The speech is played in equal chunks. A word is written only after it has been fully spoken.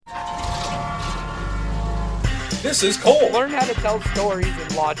This is Cole. Learn how to tell stories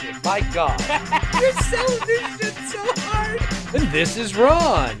in logic. My God. You're selling this shit so hard. And this is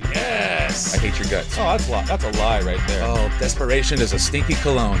Ron. Yes. I hate your guts. Oh, that's a lie right there. Oh, desperation is a stinky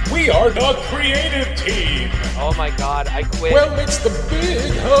cologne. We are the creative team. Oh my God, I quit. Well, it's the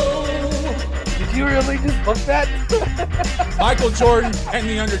big ho. Did you really just book that? Michael Jordan and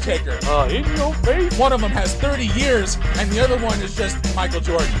The Undertaker. In your face. One of them has 30 years, and the other one is just Michael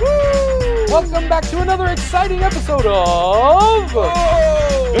Jordan. Woo! Welcome back to another exciting episode of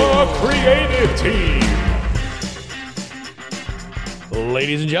The Creative Team.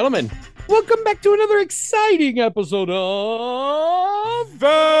 Ladies and gentlemen, welcome back to another exciting episode of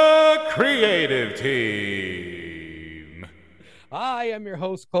The Creative Team. I am your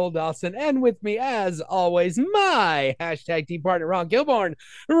host, Cole Dawson, and with me, as always, my hashtag team partner, Ron Gilborn.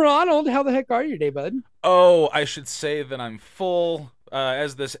 Ronald, how the heck are you today, bud? Oh, I should say that I'm full.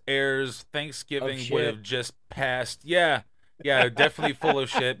 As this airs, Thanksgiving would have just passed. Yeah, definitely full of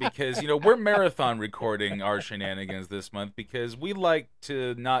shit because, we're marathon recording our shenanigans this month because we like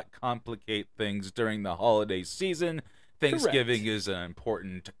to not complicate things during the holiday season. Thanksgiving is an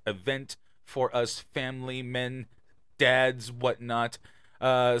important event for us family men, dads, whatnot.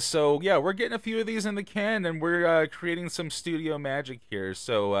 So we're getting a few of these in the can, and we're creating some studio magic here.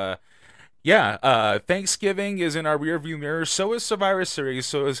 So Thanksgiving is in our rearview mirror. So is Survivor Series.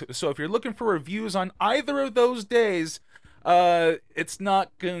 So if you're looking for reviews on either of those days, it's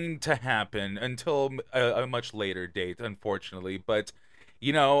not going to happen until a much later date, unfortunately. But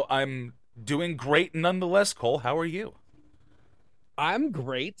I'm doing great nonetheless. Cole, how are you? I'm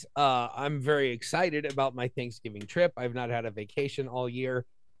great. I'm very excited about my Thanksgiving trip. I've not had a vacation all year,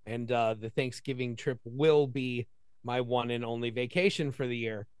 and the Thanksgiving trip will be my one and only vacation for the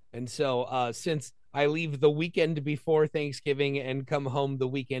year. And so since I leave the weekend before Thanksgiving and come home the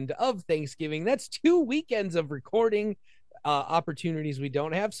weekend of Thanksgiving, that's 2 weekends of recording opportunities we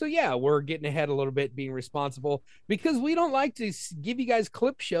don't have. So we're getting ahead a little bit, being responsible, because we don't like to give you guys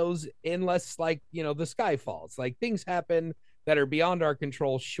clip shows unless the sky falls. Like, things happen that are beyond our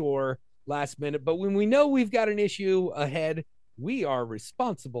control, sure, last minute. But when we know we've got an issue ahead, we are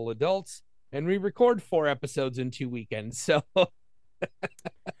responsible adults, and we record 4 episodes in 2 weekends. So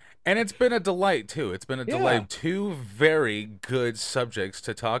and it's been a delight, too. It's been a delight. 2 very good subjects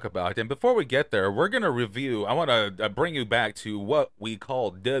to talk about. And before we get there, we're going to review. I want to bring you back to what we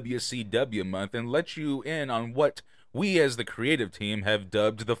call WCW month and let you in on what we as the creative team have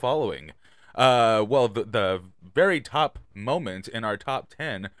dubbed the following. The very top moment in our top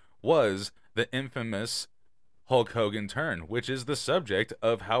 10 was the infamous Hulk Hogan turn, which is the subject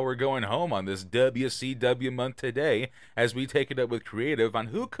of how we're going home on this WCW month today, as we take it up with creative on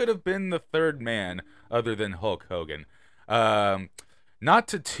who could have been the third man other than Hulk Hogan. Not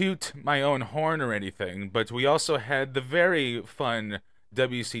to toot my own horn or anything, but we also had the very fun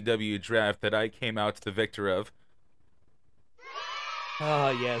WCW draft that I came out the victor of.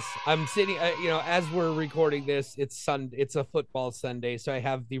 yes, I'm sitting, as we're recording this, it's a football Sunday, so I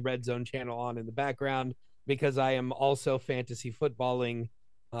have the Red Zone channel on in the background because I am also fantasy footballing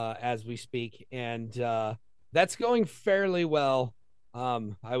as we speak, and that's going fairly well.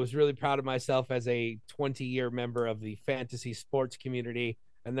 I was really proud of myself as a 20-year member of the fantasy sports community,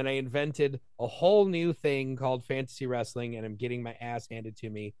 and then I invented a whole new thing called fantasy wrestling, and I'm getting my ass handed to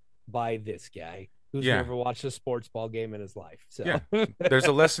me by this guy who's never watched a sports ball game in his life. So there's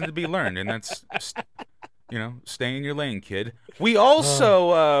a lesson to be learned, and that's, stay in your lane, kid. We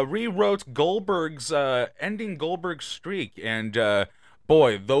also rewrote Goldberg's, ending Goldberg's streak, and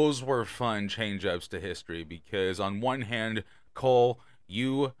boy, those were fun change-ups to history, because on one hand, Cole,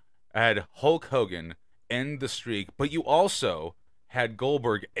 you had Hulk Hogan end the streak, but you also had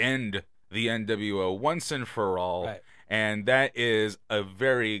Goldberg end the NWO once and for all, right. And that is a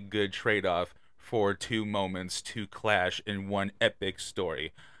very good trade-off for 2 moments to clash in one epic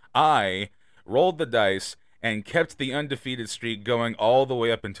story. I rolled the dice and kept the undefeated streak going all the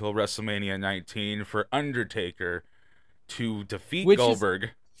way up until WrestleMania 19 for Undertaker to defeat Goldberg. Is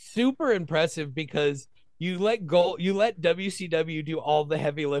super impressive because you let WCW do all the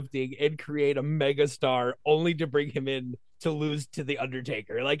heavy lifting and create a megastar only to bring him in to lose to the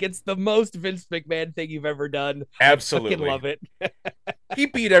Undertaker. Like, it's the most Vince McMahon thing you've ever done. Absolutely, I fucking love it. He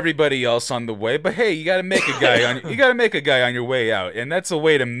beat everybody else on the way, but hey, you got to make a guy on your way out, and that's a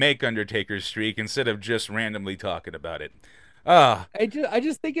way to make Undertaker's streak instead of just randomly talking about it. I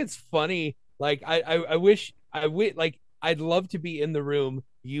just think it's funny. Like, I wish I'd love to be in the room,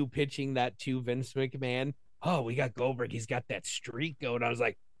 you pitching that to Vince McMahon. Oh, we got Goldberg. He's got that streak going. I was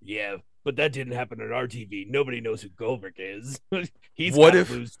like, yeah, but that didn't happen on our TV. Nobody knows who Goldberg is. He's What got to if-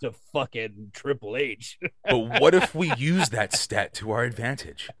 lose to fucking Triple H. But what if we use that stat to our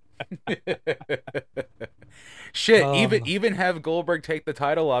advantage? Shit, even have Goldberg take the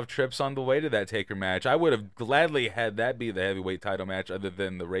title off Trips on the way to that Taker match. I would have gladly had that be the heavyweight title match, other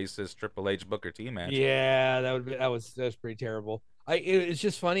than the racist Triple H Booker T match. Yeah, that was pretty terrible. It's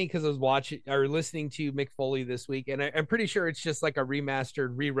just funny because I was watching or listening to Mick Foley this week, and I'm pretty sure it's just like a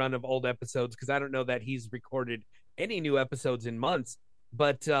remastered rerun of old episodes because I don't know that he's recorded any new episodes in months.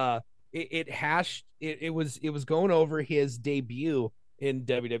 But it was going over his debut in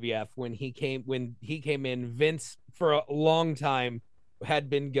WWF when he came in. Vince for a long time had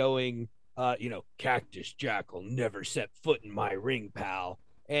been going, Cactus Jack will never set foot in my ring, pal.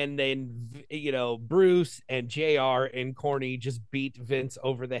 And then, Bruce and JR and Corny just beat Vince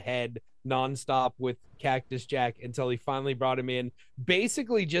over the head nonstop with Cactus Jack until he finally brought him in,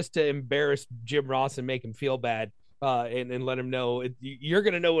 basically just to embarrass Jim Ross and make him feel bad, and let him know you're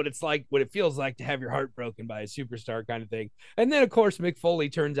going to know what it feels like to have your heart broken by a superstar kind of thing. And then, of course, Mick Foley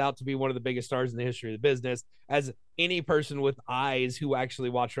turns out to be one of the biggest stars in the history of the business, as any person with eyes who actually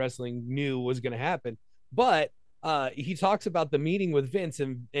watched wrestling knew was going to happen. But he talks about the meeting with Vince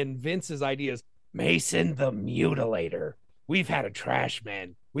and Vince's ideas. Mason the Mutilator. We've had a trash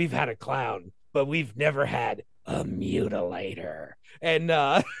man. We've had a clown, but we've never had a mutilator. And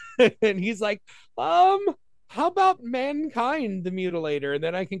and he's like, how about Mankind the Mutilator? And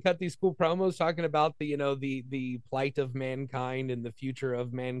then I can cut these cool promos talking about the plight of mankind and the future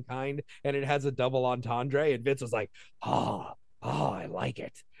of mankind. And it has a double entendre. And Vince was like, I like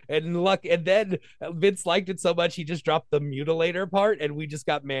it. And then Vince liked it so much he just dropped the mutilator part, and we just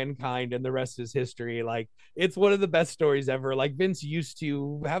got Mankind, and the rest is history. Like, it's one of the best stories ever. Like, Vince used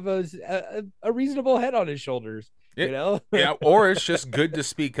to have a reasonable head on his shoulders, Yeah, or it's just good to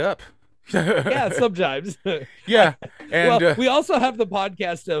speak up. Yeah, sometimes. Yeah, and well, we also have the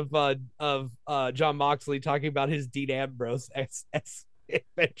podcast of John Moxley talking about his Dean Ambrose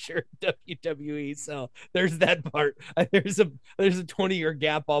adventure WWE. So there's that part. There's a 20-year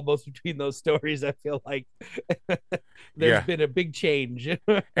gap almost between those stories. I feel like there's been a big change.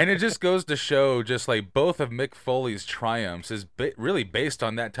 And it just goes to show, just like both of Mick Foley's triumphs is really based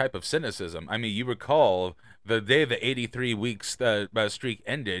on that type of cynicism. I mean, you recall the day the 83 weeks streak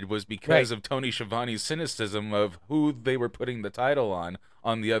ended was because of Tony Schiavone's cynicism of who they were putting the title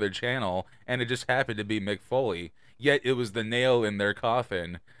on the other channel, and it just happened to be Mick Foley. Yet it was the nail in their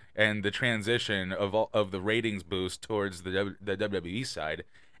coffin and the transition of the ratings boost towards the WWE side.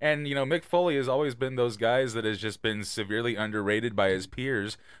 And, Mick Foley has always been those guys that has just been severely underrated by his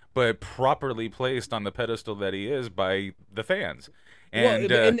peers, but properly placed on the pedestal that he is by the fans.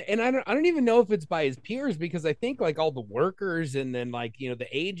 And I don't even know if it's by his peers, because I think like all the workers and then like, the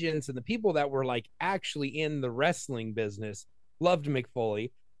agents and the people that were like actually in the wrestling business loved Mick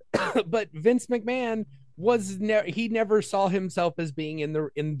Foley. But Vince McMahon he never saw himself as being in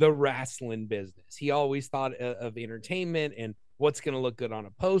the wrestling business. He always thought of entertainment and what's going to look good on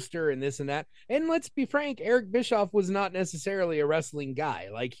a poster and this and that. And let's be frank, Eric Bischoff was not necessarily a wrestling guy.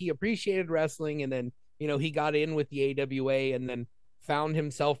 Like, he appreciated wrestling, and then he got in with the AWA and then found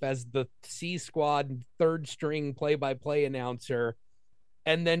himself as the C Squad third string play-by-play announcer,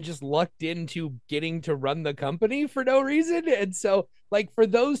 and then just lucked into getting to run the company for no reason. And so, like, for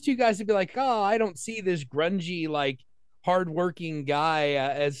those two guys to be like, oh, I don't see this grungy, like, hardworking guy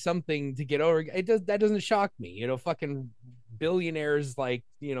as something to get over, that doesn't shock me. Fucking billionaires, like,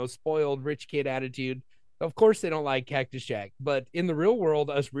 spoiled rich kid attitude. Of course they don't like Cactus Jack, but in the real world,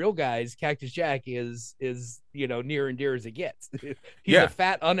 us real guys, Cactus Jack is near and dear as it gets. He's a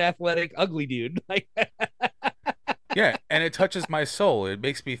fat, unathletic, ugly dude. Like, yeah, and it touches my soul. It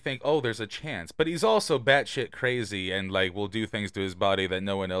makes me think, oh, there's a chance. But he's also batshit crazy and, like, will do things to his body that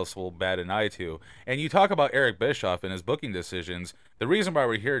no one else will bat an eye to. And you talk about Eric Bischoff and his booking decisions. The reason why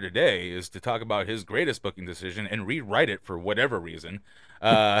we're here today is to talk about his greatest booking decision and rewrite it for whatever reason.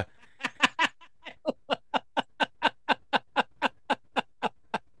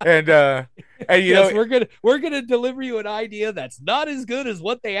 And yes, we're gonna deliver you an idea that's not as good as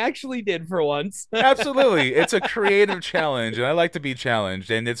what they actually did for once. Absolutely, it's a creative challenge, and I like to be challenged,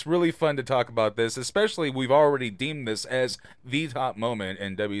 and it's really fun to talk about this. Especially, we've already deemed this as the top moment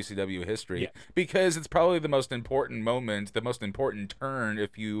in WCW history, because it's probably the most important moment, the most important turn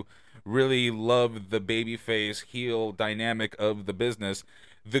if you really love the babyface heel dynamic of the business.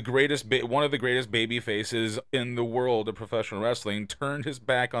 One of the greatest baby faces in the world of professional wrestling turned his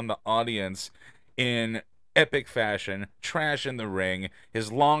back on the audience in epic fashion, trash in the ring.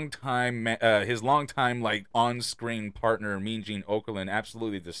 His longtime like on-screen partner, Mean Gene Okerlund,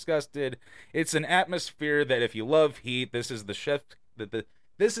 absolutely disgusted. It's an atmosphere that if you love Heat, this is the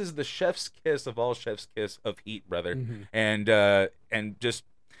this is the chef's kiss of all chef's kiss of Heat, brother. Mm-hmm. And just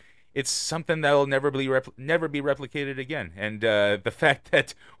it's something that will never be replicated again. And the fact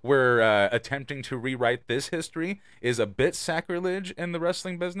that we're attempting to rewrite this history is a bit sacrilege in the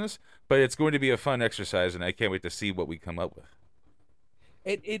wrestling business, but it's going to be a fun exercise, and I can't wait to see what we come up with.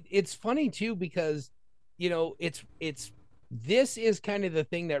 It's funny too because it's this is kind of the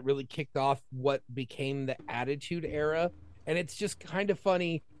thing that really kicked off what became the Attitude Era. And it's just kind of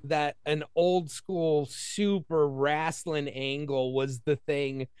funny that an old school super wrestling angle was the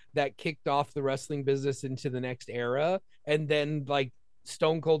thing that kicked off the wrestling business into the next era. And then like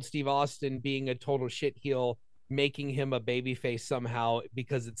Stone Cold Steve Austin being a total shit heel, making him a babyface somehow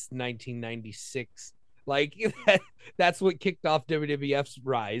because it's 1996. Like that's what kicked off WWF's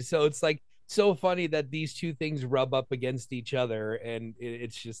rise. So it's like so funny that these two things rub up against each other. And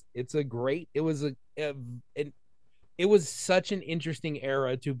it was such an interesting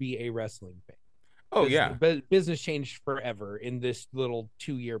era to be a wrestling fan. Oh yeah, business changed forever in this little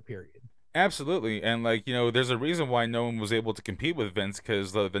 2-year period. absolutely. And like there's a reason why no one was able to compete with Vince,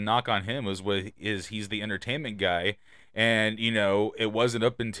 because the knock on him was he's the entertainment guy, and it wasn't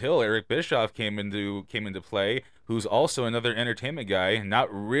up until Eric Bischoff came into play, who's also another entertainment guy, not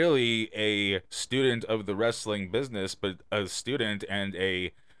really a student of the wrestling business, but a student and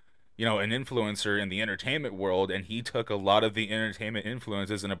an influencer in the entertainment world, and he took a lot of the entertainment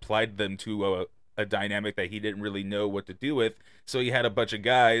influences and applied them to a dynamic that he didn't really know what to do with. So he had a bunch of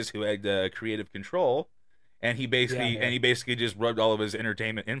guys who had creative control, and he basically just rubbed all of his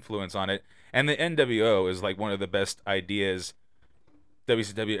entertainment influence on it. And the NWO is like one of the best ideas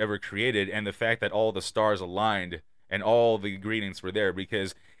WCW ever created, and the fact that all the stars aligned and all the ingredients were there,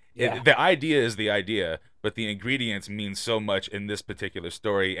 because the idea is the idea, but the ingredients mean so much in this particular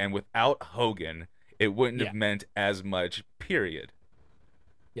story, and without Hogan, it wouldn't have meant as much, period.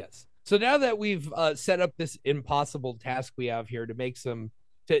 Yes. So now that we've set up this impossible task we have here to make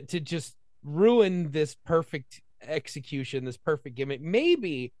to just ruin this perfect execution, this perfect gimmick,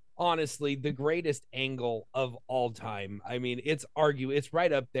 maybe honestly the greatest angle of all time. I mean, it's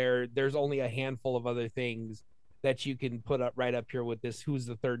right up there. There's only a handful of other things that you can put up right up here with this who's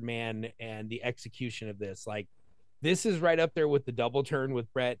the third man and the execution of this. Like, this is right up there with the double turn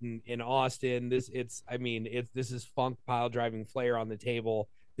with Brett in Austin. This is Funk pile driving Flair on the table.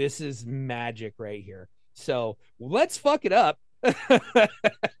 This is magic right here. So let's fuck it up.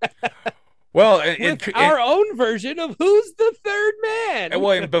 Well, our own version of who's the third man.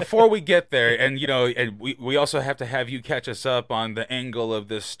 Well, and before we get there, and we also have to have you catch us up on the angle of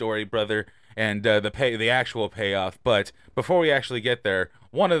this story, brother, and the actual payoff. But before we actually get there,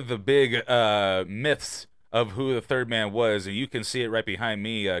 one of the big myths of who the third man was, and you can see it right behind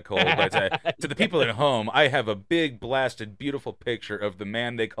me, Cole. But to the people at home, I have a big, blasted, beautiful picture of the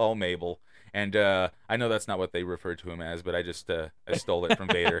man they call Mabel. And I know that's not what they refer to him as, but I just I stole it from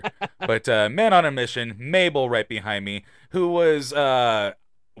Vader. But man on a mission, Mabel right behind me, who was it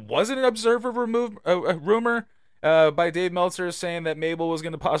an observer rumor by Dave Meltzer saying that Mabel was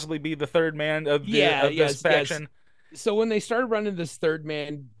going to possibly be the third man of this faction? Yes. So when they started running this third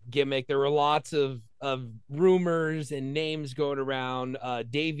man gimmick, there were lots of rumors and names going around.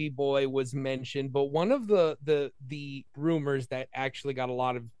 Davey Boy was mentioned, but one of the rumors that actually got a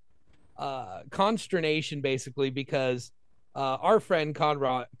lot of consternation, basically, because our friend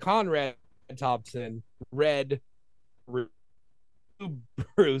Conrad Thompson read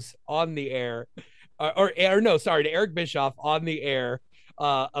Bruce on the air, to Eric Bischoff on the air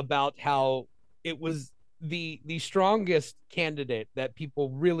about how it was the strongest candidate, that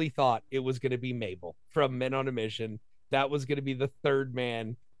people really thought it was going to be Mabel from Men on a Mission. That was going to be the third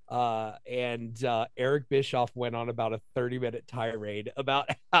man. And Eric Bischoff went on about a 30-minute tirade about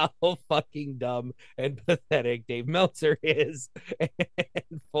how fucking dumb and pathetic Dave Meltzer is and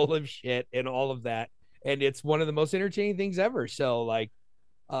full of shit and all of that. And it's one of the most entertaining things ever. So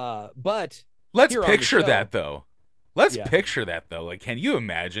but let's picture that though. Picture that though. Like, can you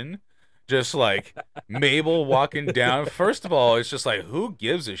imagine just like Mabel walking down? First of all, it's just like, who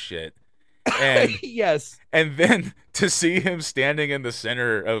gives a shit? And yes, and then to see him standing in the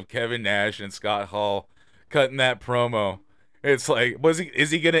center of Kevin Nash and Scott Hall cutting that promo, it's like, is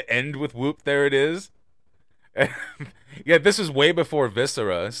he gonna end with whoop, there it is? Yeah, this is way before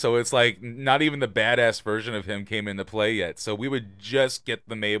Viscera, so it's like not even the badass version of him came into play yet, so we would just get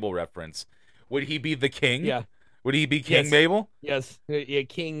the Mabel reference. Would he be the king? Yeah. Would he be King Yes. Mabel? Yes, yeah,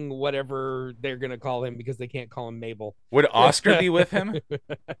 King, whatever they're gonna call him because they can't call him Mabel. Would Oscar be with him?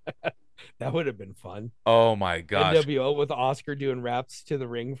 That would have been fun. Oh my gosh. NWO with Oscar doing raps to the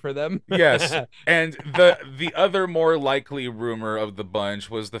ring for them. Yes, and the other more likely rumor of the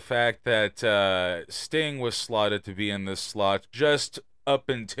bunch was the fact that Sting was slotted to be in this slot just up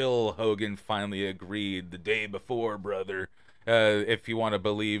until Hogan finally agreed the day before, brother. If you want to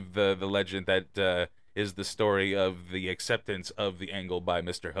believe the legend that is the story of the acceptance of the angle by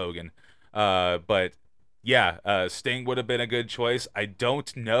Mr. Hogan. But yeah, Sting would have been a good choice. I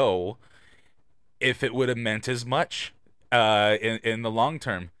don't know if it would have meant as much in the long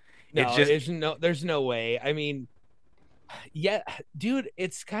term. No, there's no way. I mean, yeah, dude,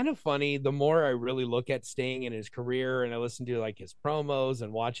 it's kind of funny. The more I really look at Sting and his career, and I listen to like his promos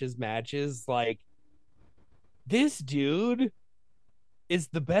and watch his matches, like this dude is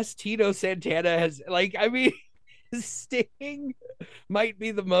the best Tito Santana has. Like, I mean, Sting might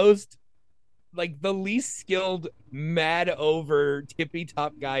be the most, like, the least skilled, mad over tippy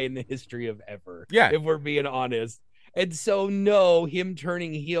top guy in the history of ever. Yeah, if we're being honest. And so, no, him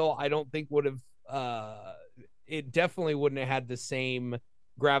turning heel, I don't think would have. It definitely wouldn't have had the same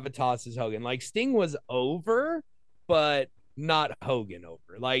gravitas as Hogan. Like, Sting was over, but not Hogan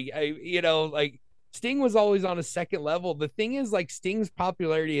over. Like, like Sting was always on a second level. The thing is, like, Sting's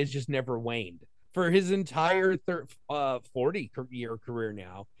popularity has just never waned for his entire 40-year career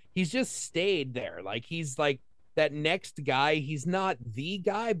now. He's just stayed there. Like, he's like that next guy. He's not the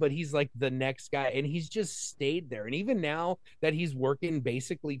guy, but he's like the next guy, and he's just stayed there. And even now that he's working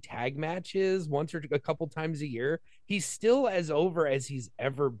basically tag matches once or a couple times a year, he's still as over as he's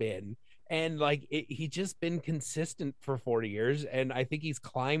ever been. And like he's just been consistent for 40 years, and I think he's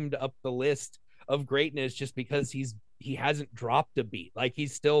climbed up the list of greatness just because he hasn't dropped a beat. Like,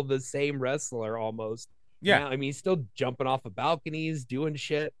 he's still the same wrestler almost. Yeah, now, I mean, he's still jumping off of balconies, doing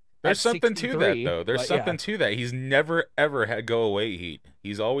shit. There's something to that, though. There's something to that. He's never, ever had go-away heat.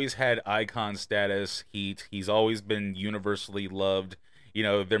 He's always had icon status heat. He's always been universally loved. You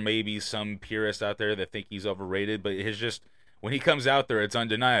know, there may be some purists out there that think he's overrated, but it's just, when he comes out there, it's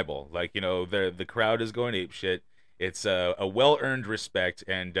undeniable. Like, you know, the crowd is going apeshit. It's a well-earned respect,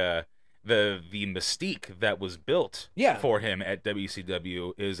 and the mystique that was built for him at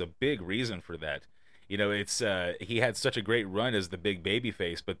WCW is a big reason for that. You know, it's he had such a great run as the big baby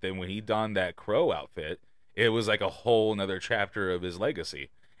face, but then when he donned that crow outfit, it was like a whole another chapter of his legacy.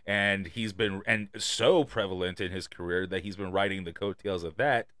 And he's been so prevalent in his career that he's been riding the coattails of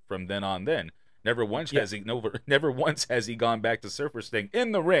that from then on. Never once has he gone back to Surfer Sting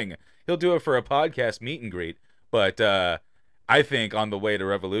in the ring. He'll do it for a podcast meet and greet, but I think on the way to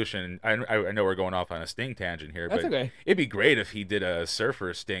Revolution, I know we're going off on a Sting tangent here, That's but okay. It'd be great if he did a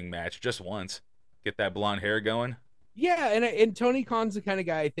Surfer Sting match just once. Get that blonde hair going. Yeah, and Tony Khan's the kind of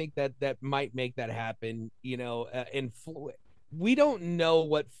guy I think that might make that happen. You know, we don't know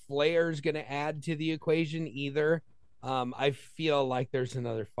what Flair's going to add to the equation either. I feel like there's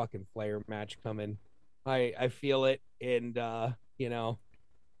another fucking Flair match coming. I feel it, and you know,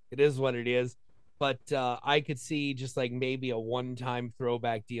 it is what it is. But I could see just like maybe a one-time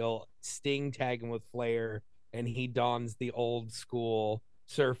throwback deal, Sting tagging with Flair, and he dons the old school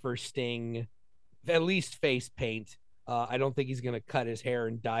Surfer Sting, at least face paint. I don't think he's going to cut his hair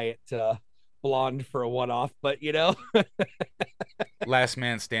and dye it blonde for a one-off, but you know. Last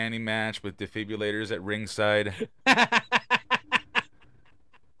man standing match with defibrillators at ringside.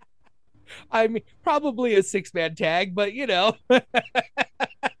 I mean, probably a 6-man tag, but you know.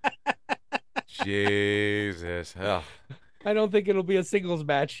 Jesus. Oh. I don't think it'll be a singles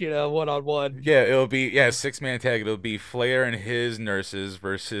match, you know, one-on-one. Yeah, it'll be 6-man tag. It'll be Flair and his nurses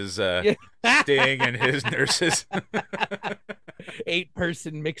versus Sting and his nurses.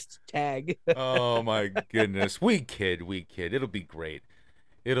 8-person mixed tag. Oh my goodness. We kid. It'll be great.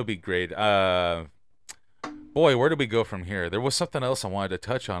 Boy, where do we go from here? There was something else I wanted to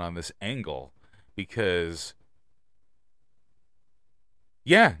touch on this angle, because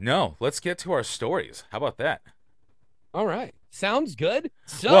let's get to our stories. How about that? All right. Sounds good.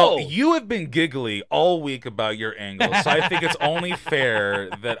 So, well, you have been giggly all week about your angle, so I think it's only fair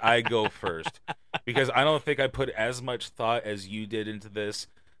that I go first, because I don't think I put as much thought as you did into this,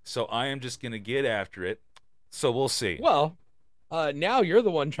 so I am just going to get after it. So we'll see. Well, now you're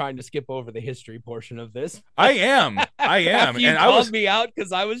the one trying to skip over the history portion of this. I am. You and called me out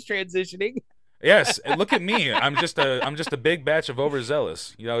because I was transitioning. Yes, look at me. I'm just a big batch of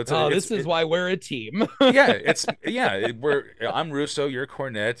overzealous. You know, this is why we're a team. I'm Russo, you're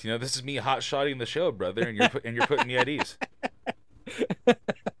Cornette. You know, this is me hot shotting the show, brother, and you're putting me at ease.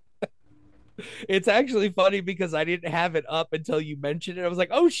 It's actually funny because I didn't have it up until you mentioned it. I was like,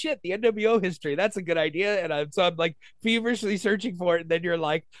 oh shit, the NWO history. That's a good idea. And I'm like feverishly searching for it. And then you're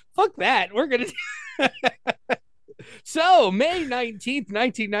like, fuck that. We're going to. So May 19th,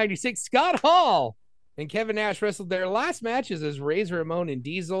 1996, Scott Hall and Kevin Nash wrestled their last matches as Razor Ramon and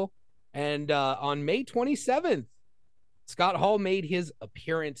Diesel. And on May 27th, Scott Hall made his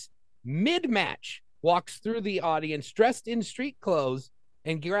appearance mid-match, walks through the audience dressed in street clothes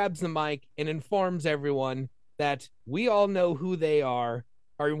and grabs the mic and informs everyone that we all know who they are,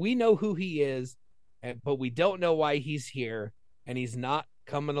 or we know who he is, but we don't know why he's here, and he's not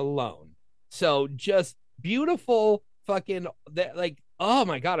coming alone. So just beautiful fucking, like, oh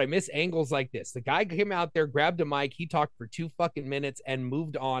my God, I miss angles like this. The guy came out there, grabbed a mic, he talked for 2 fucking minutes and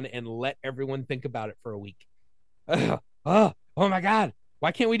moved on and let everyone think about it for a week. Oh my God.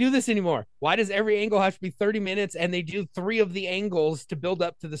 Why can't we do this anymore? Why does every angle have to be 30 minutes and they do 3 of the angles to build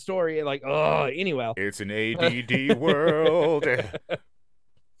up to the story? Like, anyway. It's an ADD world.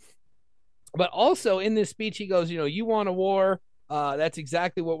 But also in this speech, he goes, you want a war. That's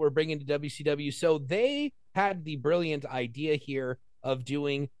exactly what we're bringing to WCW. So they had the brilliant idea here of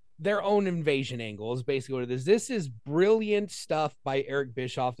doing their own invasion angle is basically what it is. This is brilliant stuff by Eric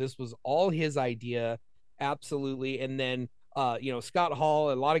Bischoff. This was all his idea. Absolutely. And then, Scott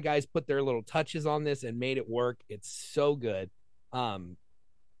Hall, a lot of guys put their little touches on this and made it work. It's so good. And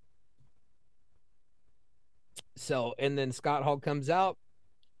then Scott Hall comes out,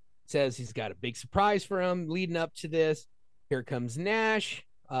 says he's got a big surprise for him leading up to this. Here comes Nash.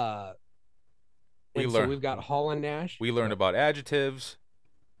 So we've got Hall and Nash. We learned about adjectives.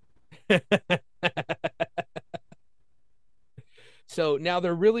 So now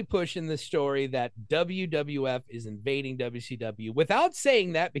they're really pushing the story that WWF is invading WCW without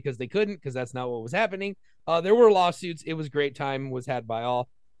saying that, because they couldn't, because that's not what was happening. There were lawsuits. It was great time, was had by all.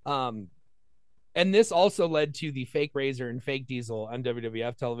 And this also led to the fake Razor and fake Diesel on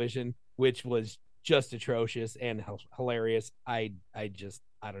WWF television, which was just atrocious and hilarious. I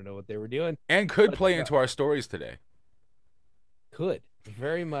don't know what they were doing. And could play into our stories today. Could.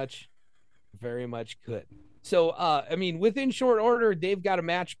 Very much could. So, within short order, they've got a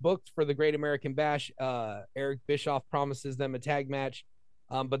match booked for the Great American Bash. Eric Bischoff promises them a tag match,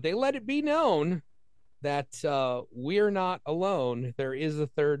 but they let it be known that we're not alone. There is a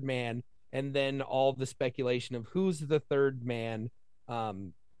third man, and then all the speculation of who's the third man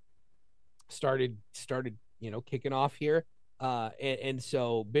started kicking off here. And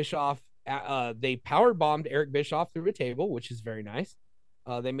so Bischoff, they power bombed Eric Bischoff through a table, which is very nice.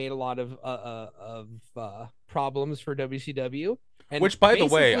 They made a lot of problems for WCW. And which, by the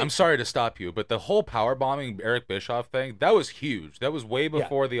way, I'm sorry to stop you, but the whole power bombing Eric Bischoff thing, that was huge. That was way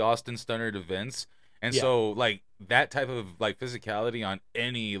before the Austin Stunner to Vince. And so, like, that type of, like, physicality on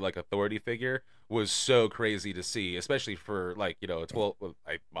any, like, authority figure was so crazy to see, especially for, like, 12.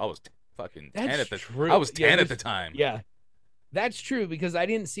 I was fucking 10 at the time. I was 10 at the time. Yeah, that's true, because I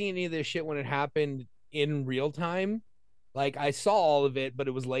didn't see any of this shit when it happened in real time. Like, I saw all of it, but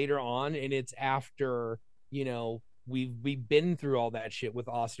it was later on, and it's after, we've been through all that shit with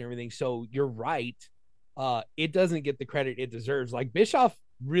Austin and everything. So you're right. It doesn't get the credit it deserves. Like, Bischoff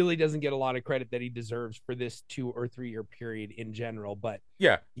really doesn't get a lot of credit that he deserves for this 2 or 3 year period in general. But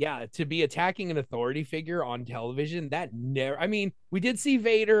yeah, to be attacking an authority figure on television, that never, we did see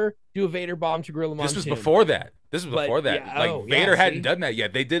Vader do a Vader bomb to Gorilla Monsoon. This was before that. Yeah, Vader hadn't done that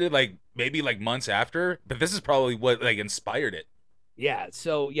yet. They did it maybe months after, but this is probably what inspired it. Yeah.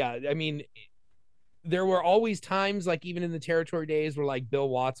 So yeah, there were always times, like even in the territory days, where like Bill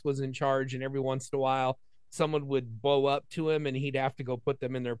Watts was in charge, and every once in a while someone would blow up to him and he'd have to go put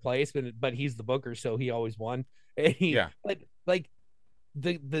them in their place, but he's the booker, so he always won. But like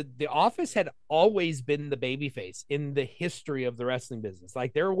the Office had always been the babyface in the history of the wrestling business.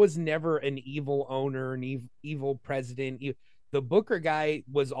 Like, there was never an evil owner, an evil president. The booker guy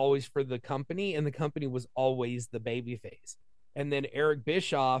was always for the company, and the company was always the babyface. And then Eric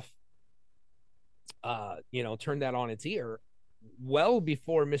Bischoff, turned that on its ear well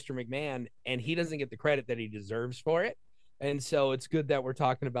before Mr. McMahon, and he doesn't get the credit that he deserves for it. And so it's good that we're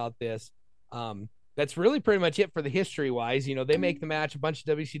talking about this. That's really pretty much it for the history-wise. They make the match. A bunch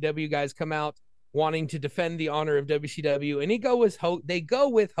of WCW guys come out wanting to defend the honor of WCW, and they go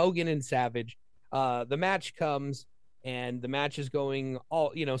with Hogan and Savage. The match comes, and the match is going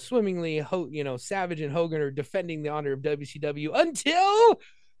all swimmingly. Savage and Hogan are defending the honor of WCW until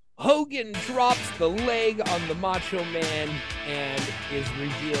Hogan drops the leg on the Macho Man and is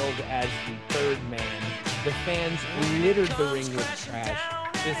revealed as the third man. The fans littered the ring with trash.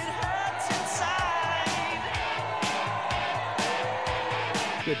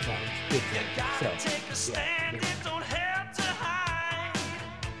 Good times. good to me. So, yeah.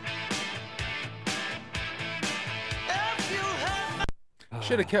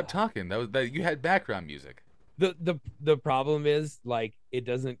 Should have kept talking. That you had background music. The problem is, like, it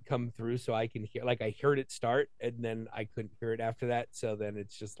doesn't come through so I can hear. Like, I heard it start and then I couldn't hear it after that, so then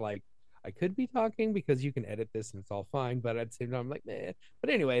it's just like I could be talking because you can edit this and it's all fine, but at the same time I'm like, nah. But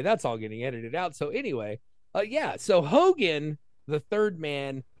anyway, that's all getting edited out. So anyway, yeah, so Hogan, the third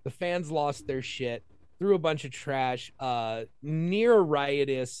man, the fans lost their shit, threw a bunch of trash, near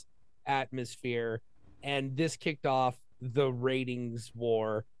riotous atmosphere, and this kicked off the ratings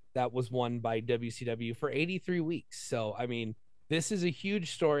war that was won by WCW for 83 weeks. So, I mean, this is a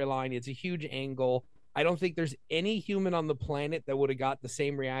huge storyline. It's a huge angle. I don't think there's any human on the planet that would have got the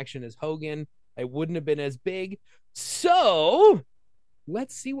same reaction as Hogan. It wouldn't have been as big. So,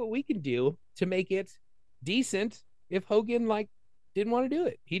 let's see what we can do to make it decent if Hogan, like, didn't want to do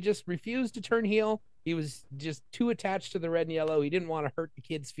it. He just refused to turn heel. He was just too attached to the red and yellow. He didn't want to hurt the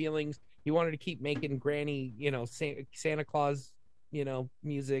kids' feelings. He wanted to keep making Granny, Santa Claus,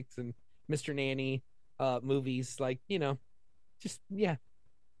 musics and Mr. Nanny movies, like, just, yeah.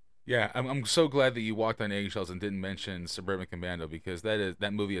 Yeah, I'm so glad that you walked on eggshells and didn't mention Suburban Commando, because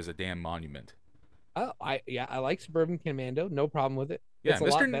that movie is a damn monument. Oh, I like Suburban Commando, no problem with it. Yeah, it's a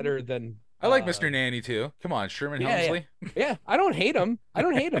lot better than. I like Mr. Nanny too. Come on, Sherman Helmsley. Yeah, I don't hate him.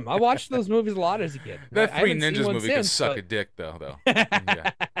 I watched those movies a lot as a kid. That Three Ninjas movie could suck a dick though.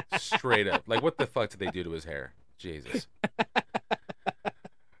 Yeah. Straight up. Like, what the fuck did they do to his hair? Jesus.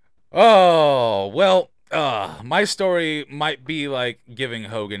 Oh, well, my story might be like giving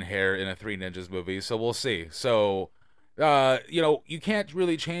Hogan hair in a Three Ninjas movie, so we'll see. So, you can't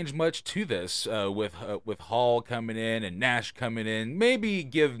really change much to this with Hall coming in and Nash coming in. Maybe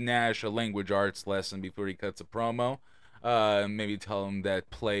give Nash a language arts lesson before he cuts a promo. Maybe tell him that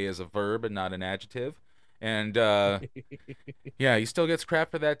play is a verb and not an adjective. And, yeah, he still gets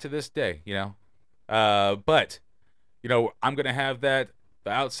crap for that to this day, But, I'm going to have that. The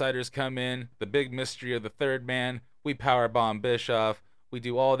Outsiders come in, the big mystery of the third man. We powerbomb Bischoff. We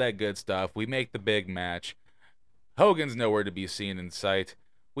do all that good stuff. We make the big match. Hogan's nowhere to be seen in sight.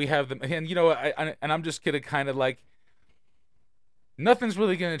 We have them, and I'm just gonna kind of like, nothing's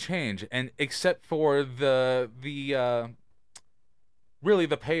really gonna change, and except for the really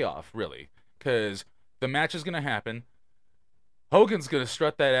the payoff, really, because the match is gonna happen. Hogan's gonna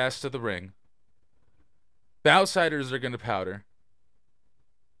strut that ass to the ring. The Outsiders are gonna powder.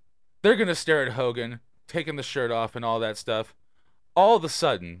 They're going to stare at Hogan, taking the shirt off and all that stuff. All of a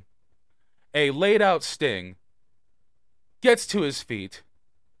sudden, a laid-out Sting gets to his feet,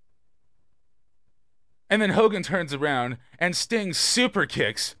 and then Hogan turns around, and Sting super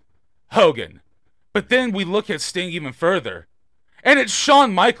kicks Hogan. But then we look at Sting even further, and it's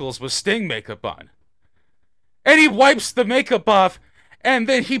Shawn Michaels with Sting makeup on. And he wipes the makeup off, and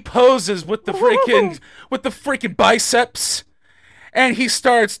then he poses with the freaking biceps. And he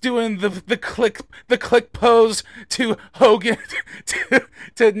starts doing the click pose to Hogan,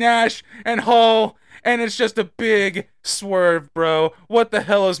 to Nash and Hall, and it's just a big swerve, bro. What the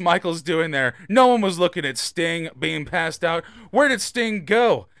hell is Michaels doing there? No one was looking at Sting being passed out. Where did Sting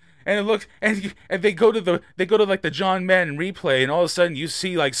go? And it looks, and they go to like the John Madden replay, and all of a sudden you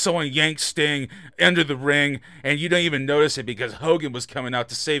see like someone yank Sting under the ring, and you don't even notice it because Hogan was coming out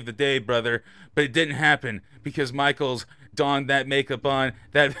to save the day, brother. But it didn't happen because Michaels donned that makeup on,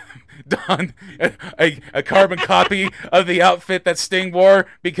 donned a carbon copy of the outfit that Sting wore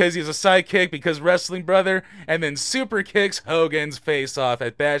because he's a sidekick, because wrestling, brother, and then super kicks Hogan's face off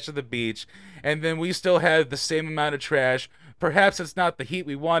at Bash at the Beach, and then we still have the same amount of trash. Perhaps it's not the heat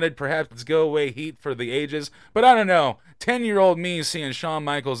we wanted, perhaps it's go-away heat for the ages, but I don't know. 10-year-old me seeing Shawn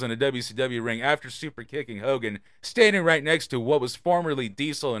Michaels in a WCW ring after super kicking Hogan, standing right next to what was formerly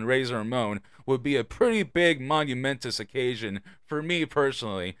Diesel and Razor Ramon, would be a pretty big, monumentous occasion for me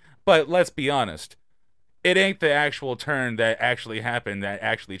personally. But let's be honest, it ain't the actual turn that actually happened that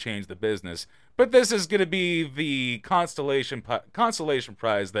actually changed the business. But this is going to be the consolation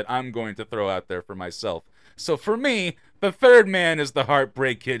prize that I'm going to throw out there for myself. So for me, the third man is the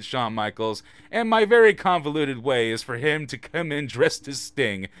Heartbreak Kid, Shawn Michaels, and my very convoluted way is for him to come in dressed as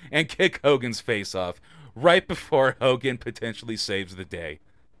Sting and kick Hogan's face off right before Hogan potentially saves the day.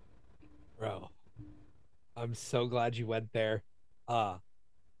 Bro, I'm so glad you went there. I'm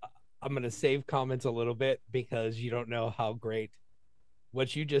going to save comments a little bit because you don't know how great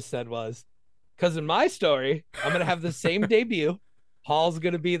what you just said was. Because in my story, I'm going to have the same debut. Hall's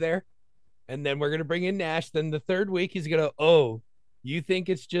going to be there. And then we're going to bring in Nash. Then the third week, he's going to, oh, you think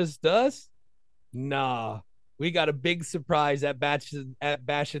it's just us? Nah, we got a big surprise at Bash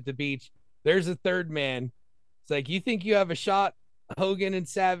at the Beach. There's a third man. It's like, you think you have a shot, Hogan and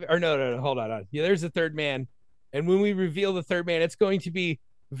Savage? Or no, hold on. Yeah, there's a third man. And when we reveal the third man, it's going to be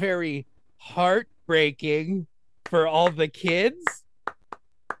very heartbreaking for all the kids.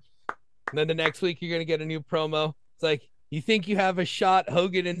 And then the next week, you're going to get a new promo. It's like, you think you have a shot,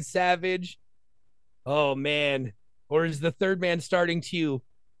 Hogan and Savage? Oh, man. Or is the third man starting to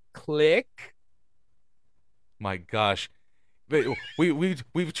click? My gosh.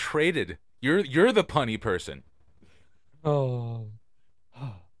 We've traded. You're the punny person. Oh.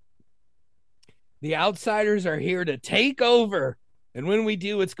 The outsiders are here to take over. And when we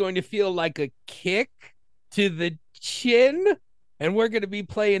do, it's going to feel like a kick to the chin. And we're going to be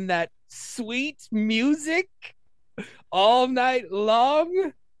playing that sweet music all night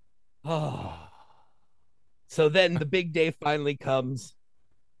long. Oh. So then the big day finally comes.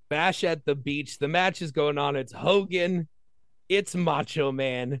 Bash at the Beach. The match is going on. It's Hogan. It's Macho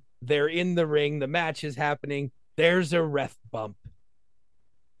Man. They're in the ring. The match is happening. There's a ref bump.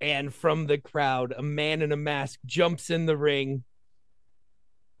 And from the crowd, a man in a mask jumps in the ring.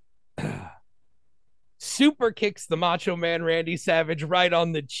 Super kicks the Macho Man Randy Savage right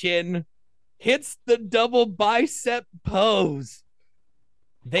on the chin. Hits the double bicep pose.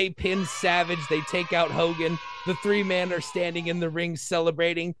 They pin Savage. They take out Hogan. The three men are standing in the ring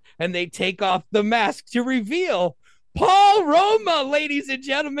celebrating, and they take off the mask to reveal Paul Roma, ladies and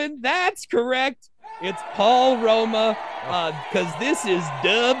gentlemen. That's correct. It's Paul Roma, because this is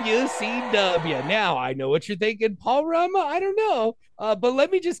WCW. Now, I know what you're thinking. Paul Roma? I don't know. But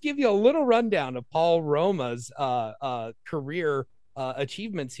let me just give you a little rundown of Paul Roma's career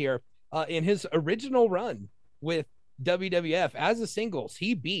achievements here. In his original run with WWF as a singles,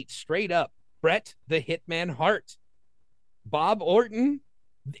 he beat straight up Bret the Hitman Hart, Bob Orton,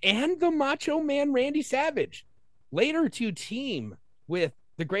 and the Macho Man Randy Savage. Later to team with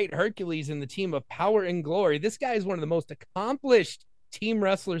the Great Hercules in the team of Power and Glory. This guy is one of the most accomplished team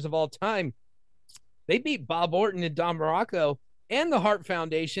wrestlers of all time. They beat Bob Orton and Don Morocco and the Hart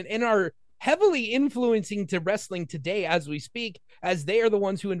Foundation and are heavily influencing to wrestling today as we speak, as they are the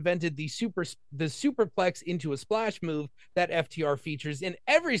ones who invented the superplex into a splash move that FTR features in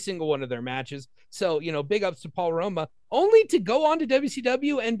every single one of their matches. So, big ups to Paul Roma, only to go on to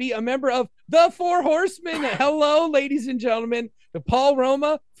WCW and be a member of the Four Horsemen. Hello, ladies and gentlemen. The Paul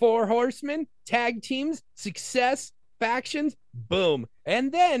Roma, Four Horsemen, tag teams, success, factions, boom.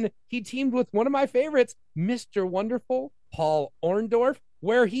 And then he teamed with one of my favorites, Mr. Wonderful, Paul Orndorff,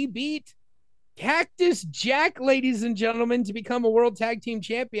 where he beat Cactus Jack, ladies and gentlemen, to become a world tag team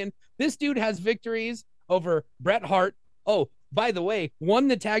champion. This dude has victories over Bret Hart. Oh, by the way, won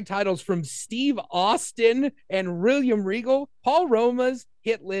the tag titles from Steve Austin and William Regal. Paul Roma's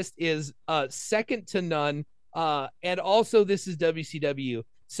hit list is second to none. And also, this is WCW.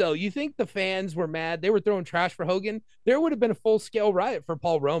 So you think the fans were mad? They were throwing trash for Hogan. There would have been a full-scale riot for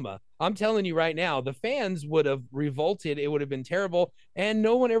Paul Roma. I'm telling you right now, the fans would have revolted. It would have been terrible, and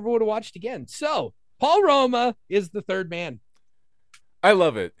no one ever would have watched again. So Paul Roma is the third man. I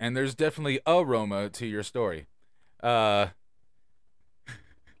love it, and there's definitely a Roma to your story. I'm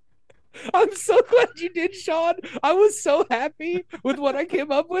so glad you did, Sean. I was so happy with what I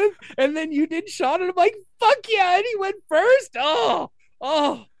came up with, and then you did Sean, and I'm like, fuck yeah, and he went first.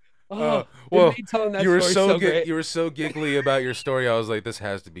 Well, you were so giggly about your story. I was like, this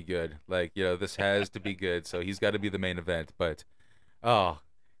has to be good. Like, this has to be good. So he's got to be the main event. But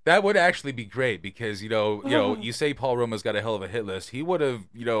that would actually be great because you say Paul Roma's got a hell of a hit list. He would have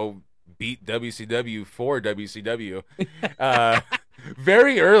beat WCW for WCW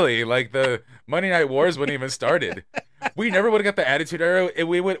very early. Like the Monday Night Wars wouldn't even started. We never would have got the Attitude Era.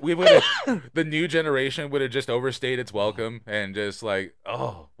 We would the new generation would have just overstayed its welcome and just like,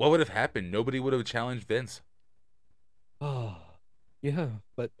 what would have happened? Nobody would have challenged Vince. Oh, yeah,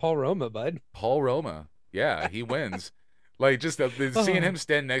 but Paul Roma, bud. Paul Roma, yeah, he wins. Like just seeing him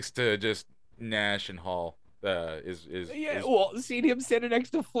stand next to just Nash and Hall is seeing him standing next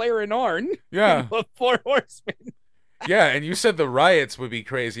to Flair and Arn. Yeah, Four Horsemen. Yeah, and you said the riots would be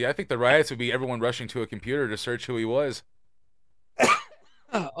crazy. I think the riots would be everyone rushing to a computer to search who he was.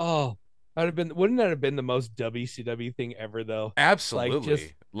 Wouldn't that have been the most WCW thing ever, though?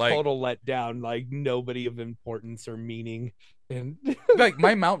 Absolutely. Like total letdown, like nobody of importance or meaning. And like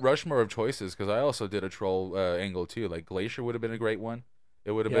my Mount Rushmore of choices, because I also did a troll angle too. Like Glacier would have been a great one.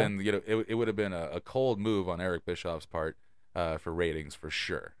 It would have been, it would have been a cold move on Eric Bischoff's part for ratings for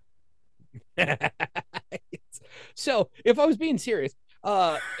sure. So if I was being serious,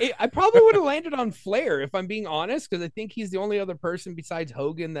 I probably would have landed on Flair if I'm being honest, because I think he's the only other person besides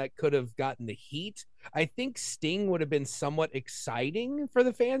Hogan that could have gotten the heat. I think Sting would have been somewhat exciting for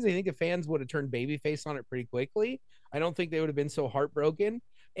the fans. I think the fans would have turned babyface on it pretty quickly. I don't think they would have been so heartbroken.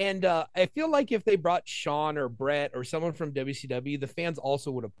 And I feel like if they brought Shawn or Brett or someone from WCW, the fans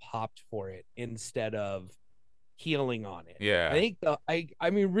also would have popped for it instead of healing on it. Yeah. I think I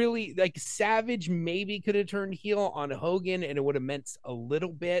mean really like Savage maybe could have turned heel on Hogan and it would have meant a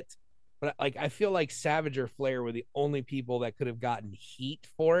little bit, but like I feel like Savage or Flair were the only people that could have gotten heat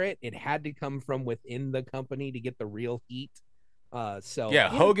for it. It had to come from within the company to get the real heat. Yeah,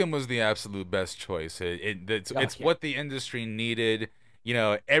 Hogan was the absolute best choice. It's what the industry needed. You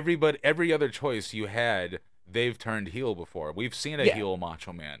know, every other choice you had, they've turned heel before. We've seen a heel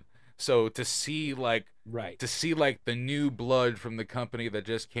Macho Man. So to see like the new blood from the company that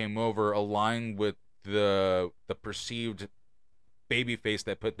just came over align with the perceived babyface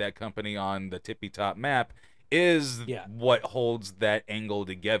that put that company on the tippy top map is what holds that angle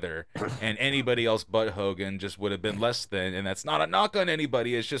together. And anybody else but Hogan just would have been less than, and that's not a knock on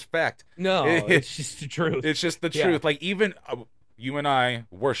anybody, it's just fact. No, it's just the truth. It's just the truth. Like even you and I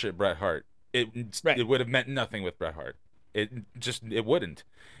worship Bret Hart. It would have meant nothing with Bret Hart. It wouldn't.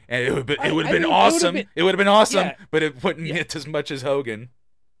 And it would have been awesome. It would have been awesome, but it wouldn't hit as much as Hogan.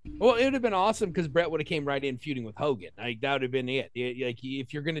 Well, it would have been awesome because Brett would have came right in feuding with Hogan. Like that would have been it. Like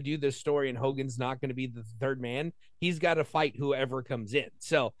if you're going to do this story and Hogan's not going to be the third man, he's got to fight whoever comes in.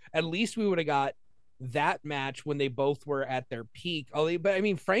 So at least we would have got that match when they both were at their peak. But I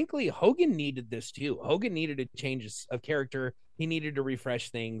mean, frankly, Hogan needed this too. Hogan needed a change of character. He needed to refresh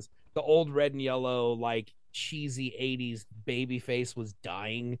things. The old red and yellow, like cheesy 80s baby face was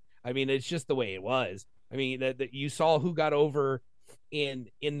dying. I mean, it's just the way it was. I mean, that you saw who got over in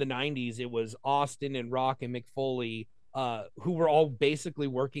the 90s. It was Austin and Rock and Mick Foley, who were all basically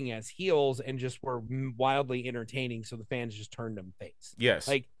working as heels and just were wildly entertaining. So the fans just turned them face. Yes.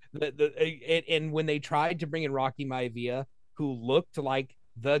 Like and when they tried to bring in Rocky Maivia, who looked like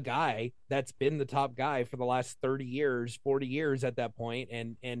the guy that's been the top guy for the last 30 years, 40 years at that point,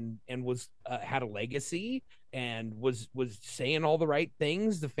 and was had a legacy and was saying all the right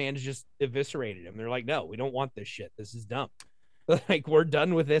things, the fans just eviscerated him. They're like, no, we don't want this shit. This is dumb. Like, we're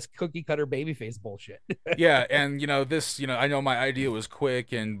done with this cookie cutter babyface bullshit. Yeah, and this, I know my idea was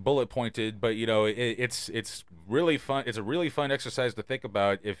quick and bullet pointed, but it's really fun. It's a really fun exercise to think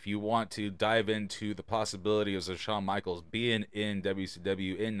about if you want to dive into the possibilities of Shawn Michaels being in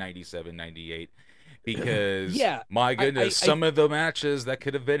WCW in 97, 98. Because my goodness, some of the matches that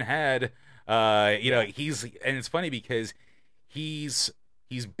could have been had, he's, and it's funny because he's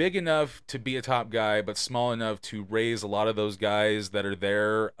big enough to be a top guy, but small enough to raise a lot of those guys that are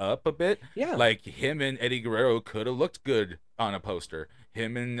there up a bit. Yeah. Like him and Eddie Guerrero could have looked good on a poster.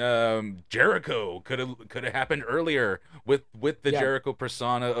 Him and Jericho could have happened earlier with the Jericho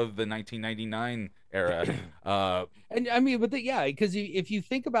persona of the 1999 era. And I mean, because if you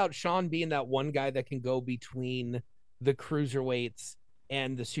think about Shawn being that one guy that can go between the cruiserweights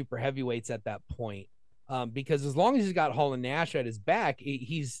and the super heavyweights at that point. Because as long as he's got Hall and Nash at his back,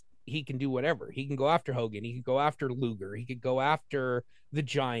 he can do whatever. He can go after Hogan. He can go after Luger. He could go after the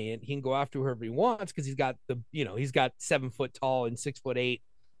Giant. He can go after whoever he wants because he's got he's got 7 foot tall and 6'8",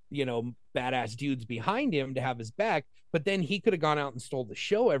 badass dudes behind him to have his back. But then he could have gone out and stole the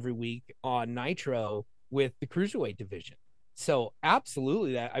show every week on Nitro with the cruiserweight division. So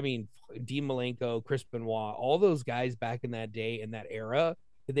absolutely that. I mean, Dean Malenko, Chris Benoit, all those guys back in that day, in that era,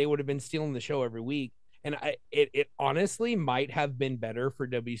 they would have been stealing the show every week. And it honestly might have been better for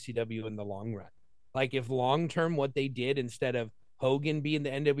WCW in the long run. Like if long term what they did instead of Hogan being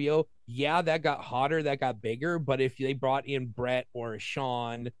the NWO, that got hotter, that got bigger. But if they brought in Brett or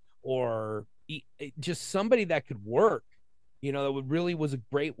Shawn or just somebody that could work, that really was a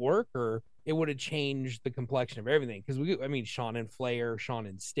great worker, it would have changed the complexion of everything. Because Shawn and Flair, Shawn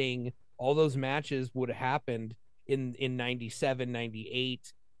and Sting, all those matches would have happened in 97,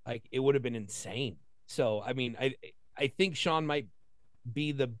 98. Like it would have been insane. So, I mean, I think Shawn might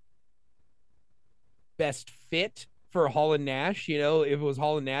be the best fit for Hall and Nash. If it was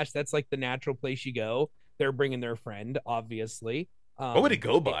Hall and Nash, that's like the natural place you go. They're bringing their friend, obviously. What would he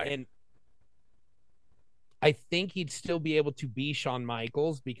go by? And I think he'd still be able to be Shawn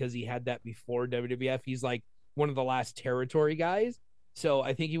Michaels because he had that before WWF. He's like one of the last territory guys. So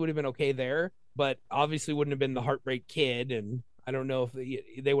I think he would have been okay there, but obviously wouldn't have been the Heartbreak Kid. And I don't know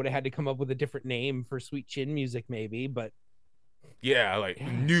if they would have had to come up with a different name for Sweet Chin Music, maybe, but like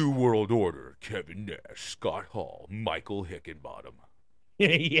New World Order, Kevin Nash, Scott Hall, Michael Hickenbottom.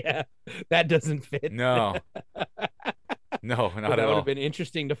 Yeah, that doesn't fit. No. No, not But at that would all. have been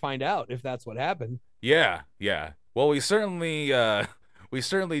interesting to find out if that's what happened. Yeah. Well, we certainly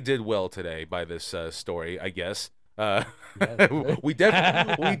did well today by this story, I guess. Yes. we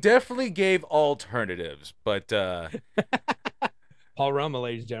definitely gave alternatives, but Paul Roma,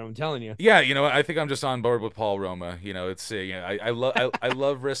 ladies and gentlemen, I'm telling you. yeah, I think I'm just on board with Paul Roma. It's I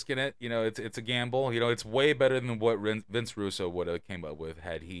love risking it. It's a gamble. It's way better than what Vince Russo would have came up with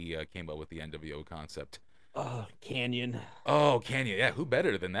had he came up with the NWO concept. Oh, Canyon. Oh, Canyon. Yeah, who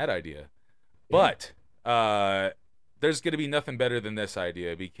better than that idea? But there's going to be nothing better than this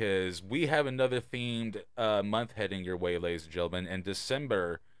idea because we have another themed month heading your way, ladies and gentlemen, and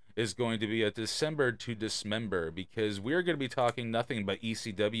December is going to be a December to dismember because we're going to be talking nothing but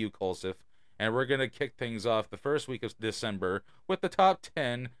ECW, Colsif, and we're going to kick things off the first week of December with the top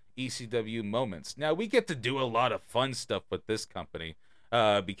 10 ECW moments. Now, we get to do a lot of fun stuff with this company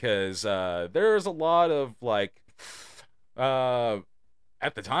because there's a lot of,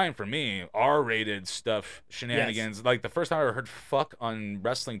 at the time for me, R-rated stuff, shenanigans. Yes. Like the first time I ever heard "fuck" on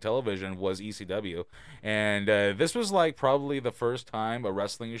wrestling television was ECW, and this was probably the first time a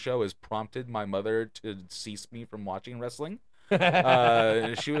wrestling show has prompted my mother to cease me from watching wrestling.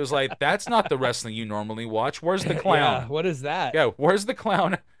 She was like, "That's not the wrestling you normally watch. Where's the clown? Yeah, what is that? Yeah, where's the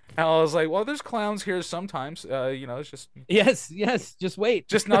clown?" And I was like, well, there's clowns here sometimes. It's just... Yes, just wait.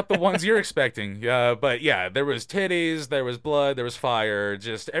 Just not the ones you're expecting. But yeah, there was titties, there was blood, there was fire,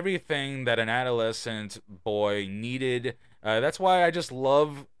 just everything that an adolescent boy needed. That's why I just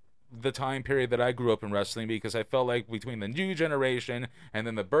love the time period that I grew up in wrestling, because I felt like between the new generation and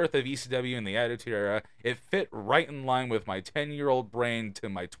then the birth of ECW and the Attitude Era, it fit right in line with my 10-year-old brain to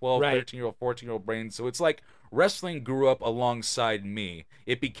my 12, 13-year-old, 14-year-old brain. So it's like wrestling grew up alongside me.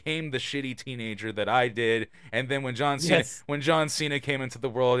 It became the shitty teenager that I did, and then when John Cena came into the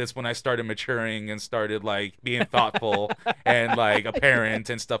world, it's when I started maturing and started being thoughtful and a parent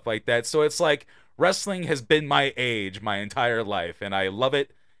and stuff like that. So it's like wrestling has been my age my entire life, and I love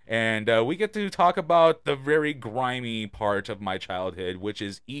it. And we get to talk about the very grimy part of my childhood, which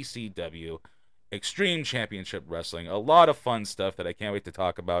is ECW, Extreme Championship Wrestling. A lot of fun stuff that I can't wait to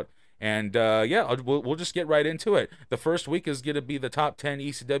talk about. And we'll just get right into it. The first week is going to be the top 10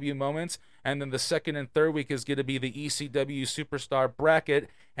 ECW moments, and then the second and third week is going to be the ECW Superstar Bracket,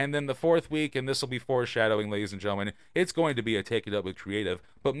 and then the fourth week, and this will be foreshadowing, ladies and gentlemen, it's going to be a Take It Up with Creative.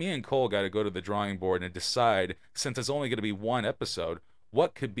 But me and Cole got to go to the drawing board and decide, since it's only going to be one episode,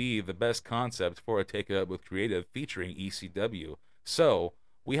 what could be the best concept for a Take It Up with Creative featuring ECW. So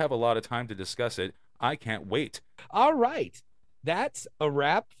we have a lot of time to discuss it. I can't wait. All right. That's a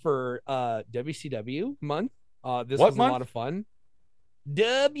wrap for WCW month. This what was month? A lot of fun.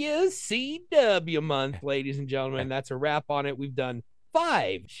 WCW month, ladies and gentlemen. That's a wrap on it. We've done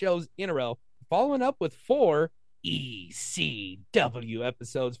 5 shows in a row, following up with 4 ECW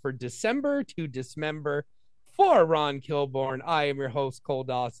episodes for December to dismember. For Ron Kilborn, I am your host, Cole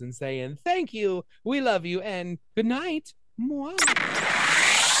Dawson, saying thank you, we love you, and good night. Mwah.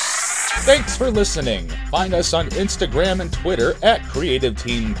 Thanks for listening. Find us on Instagram and Twitter at Creative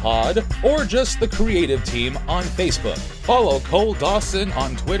Team Pod, or just the Creative Team on Facebook. Follow Cole Dawson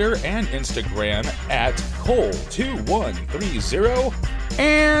on Twitter and Instagram at Cole2130,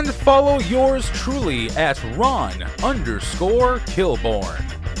 and follow yours truly at Ron_Kilborn.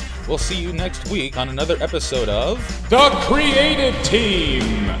 We'll see you next week on another episode of The Creative Team.